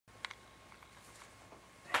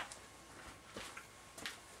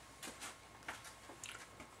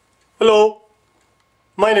Hello,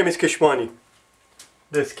 my name is Keshwani.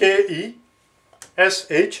 That's Keshwani,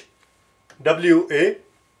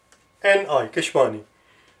 Keshwani.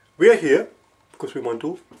 We are here because we want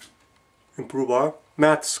to improve our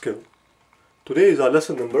math skill. Today is our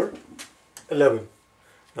lesson number 11.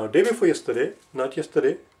 Now, day before yesterday, not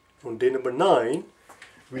yesterday, on day number 9,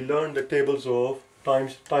 we learned the tables of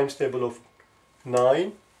times table of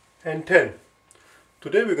 9 and 10.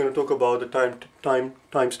 Today we're going to talk about the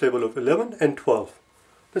times table of 11 and 12.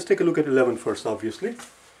 Let's take a look at 11 first, obviously.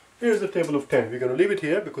 Here's the table of 10. We're going to leave it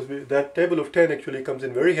here because that table of 10 actually comes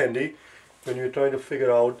in very handy when you're trying to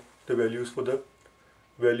figure out the values for the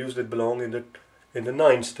values that belong in the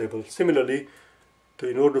 9's table. Similarly,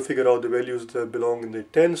 in order to figure out the values that belong in the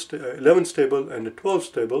 11's table and the 12's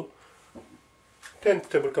table, 10th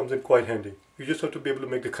table comes in quite handy. You just have to be able to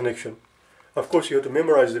make the connection. Of course, you have to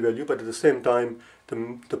memorize the value, but at the same time,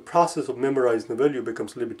 the process of memorizing the value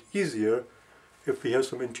becomes a little bit easier if we have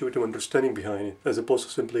some intuitive understanding behind it, as opposed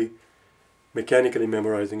to simply mechanically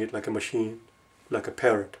memorizing it like a machine, like a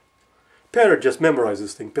parrot. Parrot just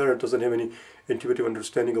memorizes things. Parrot doesn't have any intuitive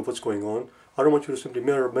understanding of what's going on. I don't want you to simply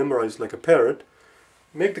memorize like a parrot.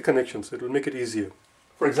 Make the connections. It will make it easier.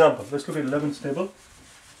 For example, let's look at 11's table.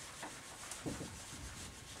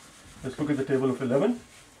 Let's look at the table of 11.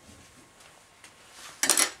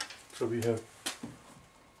 So we have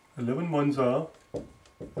 11 ones are,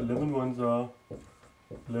 11 ones are,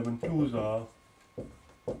 11 twos are,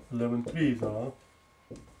 11 threes are,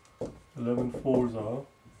 11 fours are,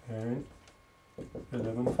 and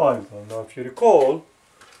 11 fives are. Now if you recall,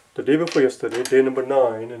 the day before yesterday, day number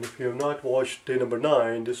 9, and if you have not watched day number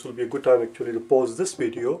 9, this will be a good time actually to pause this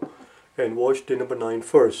video and watch day number 9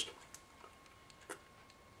 first.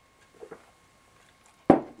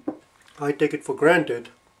 I take it for granted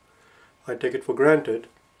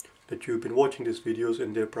that you've been watching these videos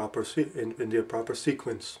in their proper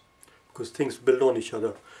sequence, because things build on each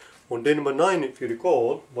other. On day number 9, if you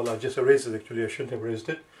recall, well, I just erased it actually, I shouldn't have erased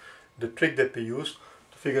it, the trick that we used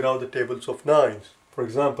to figure out the tables of 9's. For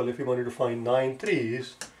example, if you wanted to find 9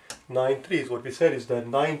 threes, what we said is that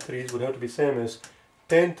 9 threes would have to be same as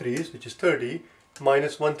 10 threes, which is 30,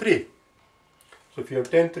 minus 1 3. So if you have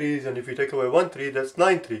 10 threes and if you take away 1 3, that's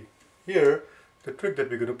 9 3. Here, the trick that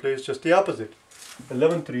we're going to play is just the opposite.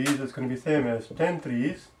 11 threes is going to be same as 10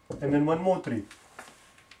 threes and then one more 3.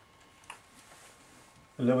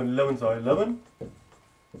 11 11's are 11.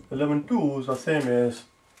 11 twos are same as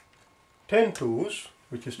 10 twos,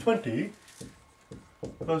 which is 20,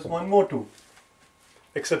 plus one more 2.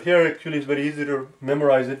 Except here actually it's very easy to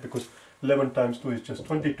memorize it because 11 times 2 is just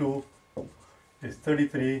 22, is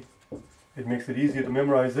 33. It makes it easier to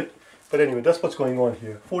memorize it. But anyway, that's what's going on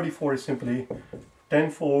here. 44 is simply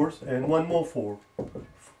 10 fours and one more 4.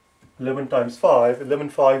 11 times 5, 11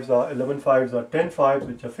 fives are 10 fives,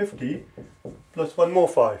 which are 50, plus one more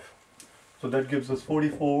 5. So that gives us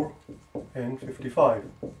 44 and 55.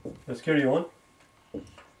 Let's carry on.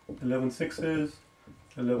 11 sixes,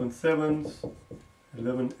 11 sevens,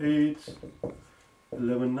 11 eights,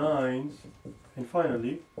 11 nines, and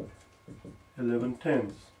finally 11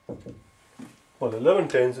 tens. Well, 11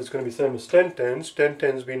 tens is going to be same as 10 tens. 10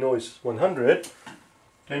 tens we know is 100.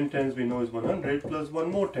 10 tens we know is 100 plus one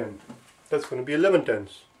more 10. That's going to be 11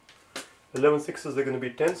 tens. 11 sixes are going to be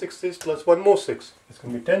 10 sixes plus one more 6. It's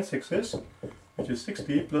going to be 10 sixes, which is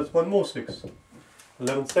 60 plus one more 6.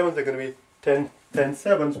 11 sevens are going to be 10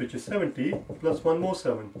 sevens, which is 70 plus one more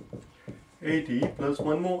 7. 80 plus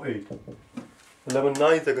one more 8. 11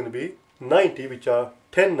 nines are going to be 90, which are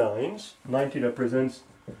 10 nines. 90 represents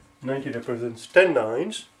 10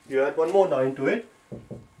 nines. You add one more 9 to it,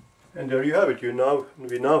 and there you have it. We now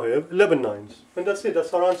have 11 nines, and that's it.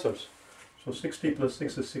 That's our answers. So 60 plus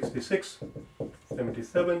 6 is 66,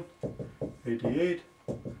 77, 88,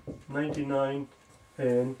 99,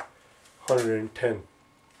 and 110.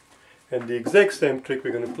 And the exact same trick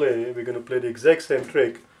we're going to play. We're going to play the exact same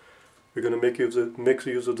trick. We're going to make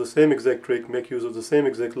use of the same exact trick, make use of the same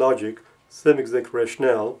exact logic, same exact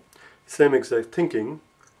rationale, same exact thinking,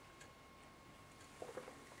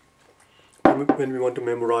 when we want to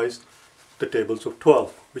memorize the tables of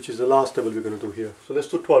 12, which is the last table we're going to do here. So let's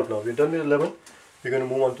do 12 now. We're done with 11. We're going to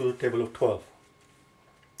move on to the table of 12.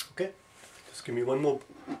 Okay? Just give me one more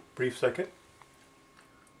brief second.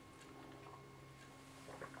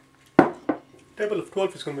 Table of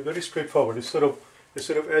 12 is going to be very straightforward. Instead of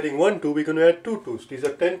adding 1 2, we're going to add 2 2's. These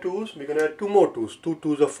are 10 2's. We're going to add 2 more 2's. 2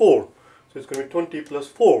 2's are 4. So it's going to be 20 plus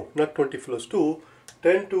 4, not 20 plus 2.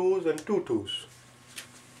 10 2's and 2 2's.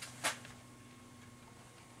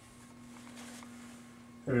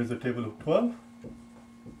 Here is the table of 12.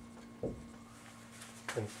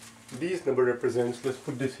 And these number represents, let's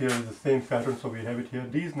put this here as the same pattern so we have it here.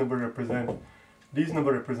 These number represent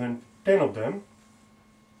 10 of them.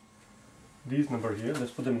 These number here,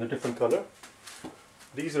 let's put them in a different color.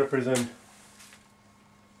 These represent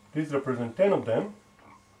 10 of them.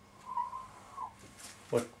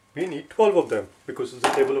 But we need 12 of them because it's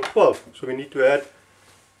a table of 12. So we need to add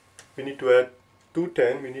 2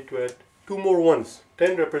 10, we need to add 2 more ones.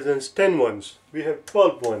 10 represents 10 ones. We have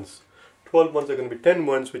 12 ones. 12 ones are going to be 10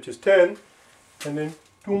 ones, which is 10, and then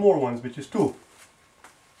 2 more ones, which is 2.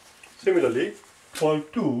 Similarly,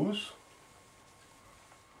 12 twos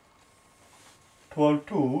are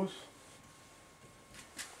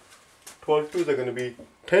going to be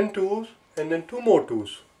 10 twos and then 2 more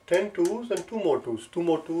twos. 10 twos and 2 more twos. 2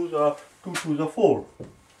 more twos are 2 twos are 4.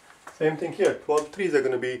 Same thing here. 12 threes are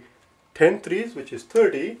going to be 10 threes, which is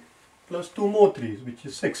 30, plus 2 more threes, which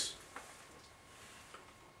is 6.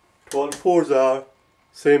 12 fours are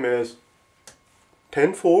same as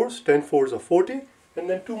 10 fours. 10 fours are 40, and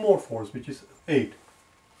then 2 more fours, which is 8.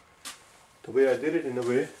 The way I did it, in a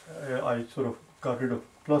way, I sort of got rid of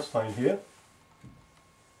plus sign here.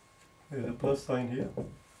 There's a plus sign here.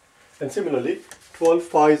 And similarly, 12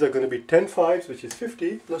 fives are going to be 10 fives, which is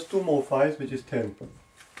 50, plus 2 more fives, which is 10.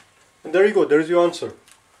 And there you go, there is your answer.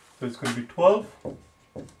 So it's going to be 12,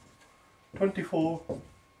 24,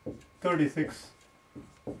 36,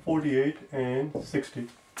 48, and 60.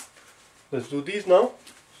 Let's do these now.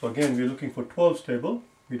 So again, we're looking for 12's table.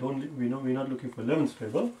 We're not looking for 11's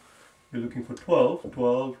table. We're looking for 12,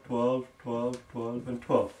 12, 12, 12, 12, and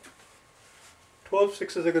 12. 12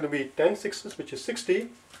 sixes are going to be 10 sixes, which is 60,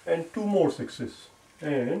 and 2 more sixes,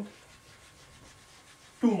 and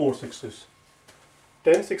 2 more sixes.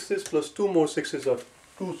 10 sixes plus 2 more sixes are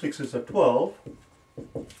 2 sixes are 12,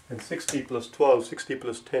 and 60 plus 12, 60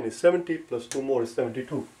 plus 10 is 70, plus 2 more is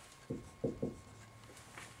 72.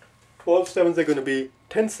 12 sevens are going to be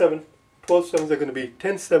 10 7. 12 sevens are going to be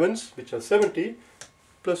 10 sevens, which are 70,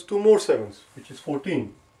 plus 2 more sevens, which is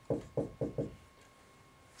 14.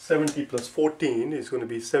 70 plus 14 is going to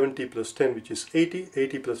be 70 plus 10, which is 80.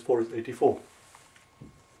 80 plus 4 is 84.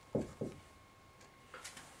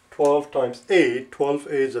 12 times 8, 12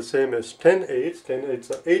 8s are the same as 10 8s. 10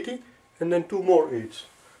 8s are 80, and then 2 more 8s.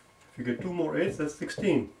 If you get 2 more 8s, that's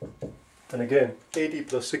 16. And again, 80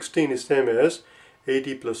 plus 16 is same as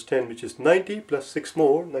 80 plus 10, which is 90, plus 6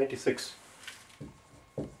 more, 96.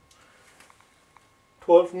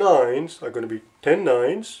 12 nines are going to be 10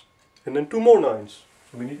 nines, and then 2 more nines.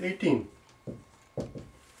 So we need 18.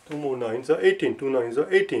 2 more nines are 18. 2 nines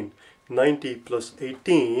are 18. 90 plus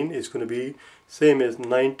 18 is going to be same as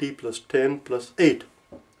 90 plus 10 plus 8.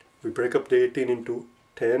 We break up the 18 into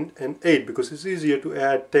 10 and 8 because it's easier to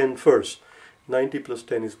add 10 first. 90 plus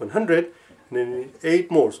 10 is 100, and then we need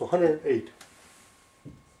 8 more, so 108.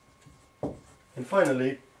 And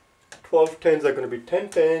finally, 12 tens are going to be 10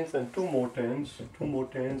 tens and 2 more tens. 2 more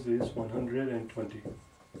tens is 120.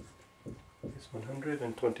 It's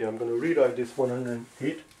 120. I'm going to rewrite this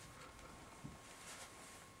 108.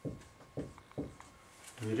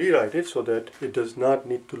 We rewrite it so that it does not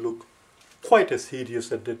need to look quite as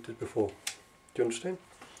hideous as it did before. Do you understand?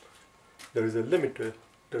 There is a limit to it.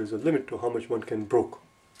 There is a limit to how much one can broke.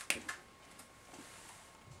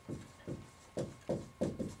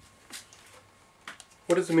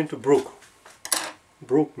 What does it mean to broke?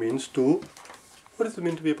 Broke means to, what does it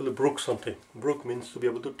mean to be able to broke something? Broke means to be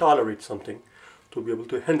able to tolerate something, to be able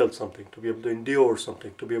to handle something, to be able to endure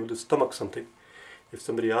something, to be able to stomach something. If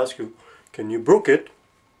somebody asks you, can you broke it?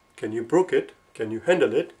 Can you broke it? Can you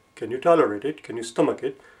handle it? Can you tolerate it? Can you stomach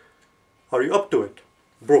it? Are you up to it?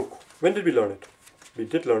 Broke. When did we learn it? We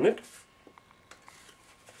did learn it.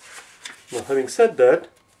 Now, having said that,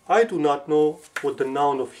 I do not know what the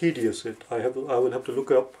noun of hideous is. I will have to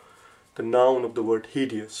look up the noun of the word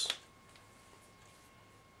hideous.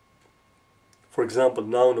 For example,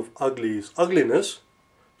 noun of ugly is ugliness.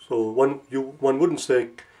 So one wouldn't say,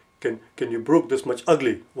 can you broke this much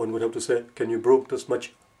ugly? One would have to say, can you broke this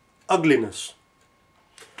much ugliness?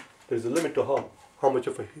 There is a limit to how much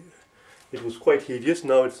of it was quite hideous.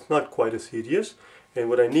 Now it's not quite as hideous. And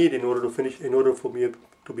what I need in order for me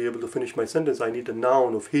to be able to finish my sentence, I need a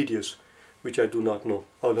noun of hideous, which I do not know.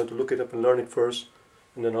 I'll have to look it up and learn it first,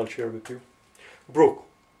 and then I'll share with you. Broke.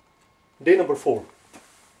 Day number 4.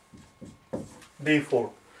 Day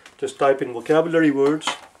 4. Just type in vocabulary words.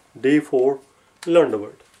 Day 4. Learn the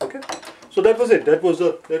word. Okay. So that was it. That was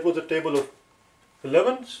a table of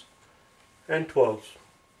 11's and 12's.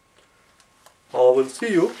 I will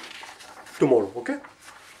see you tomorrow. Okay.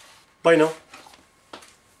 Bye now.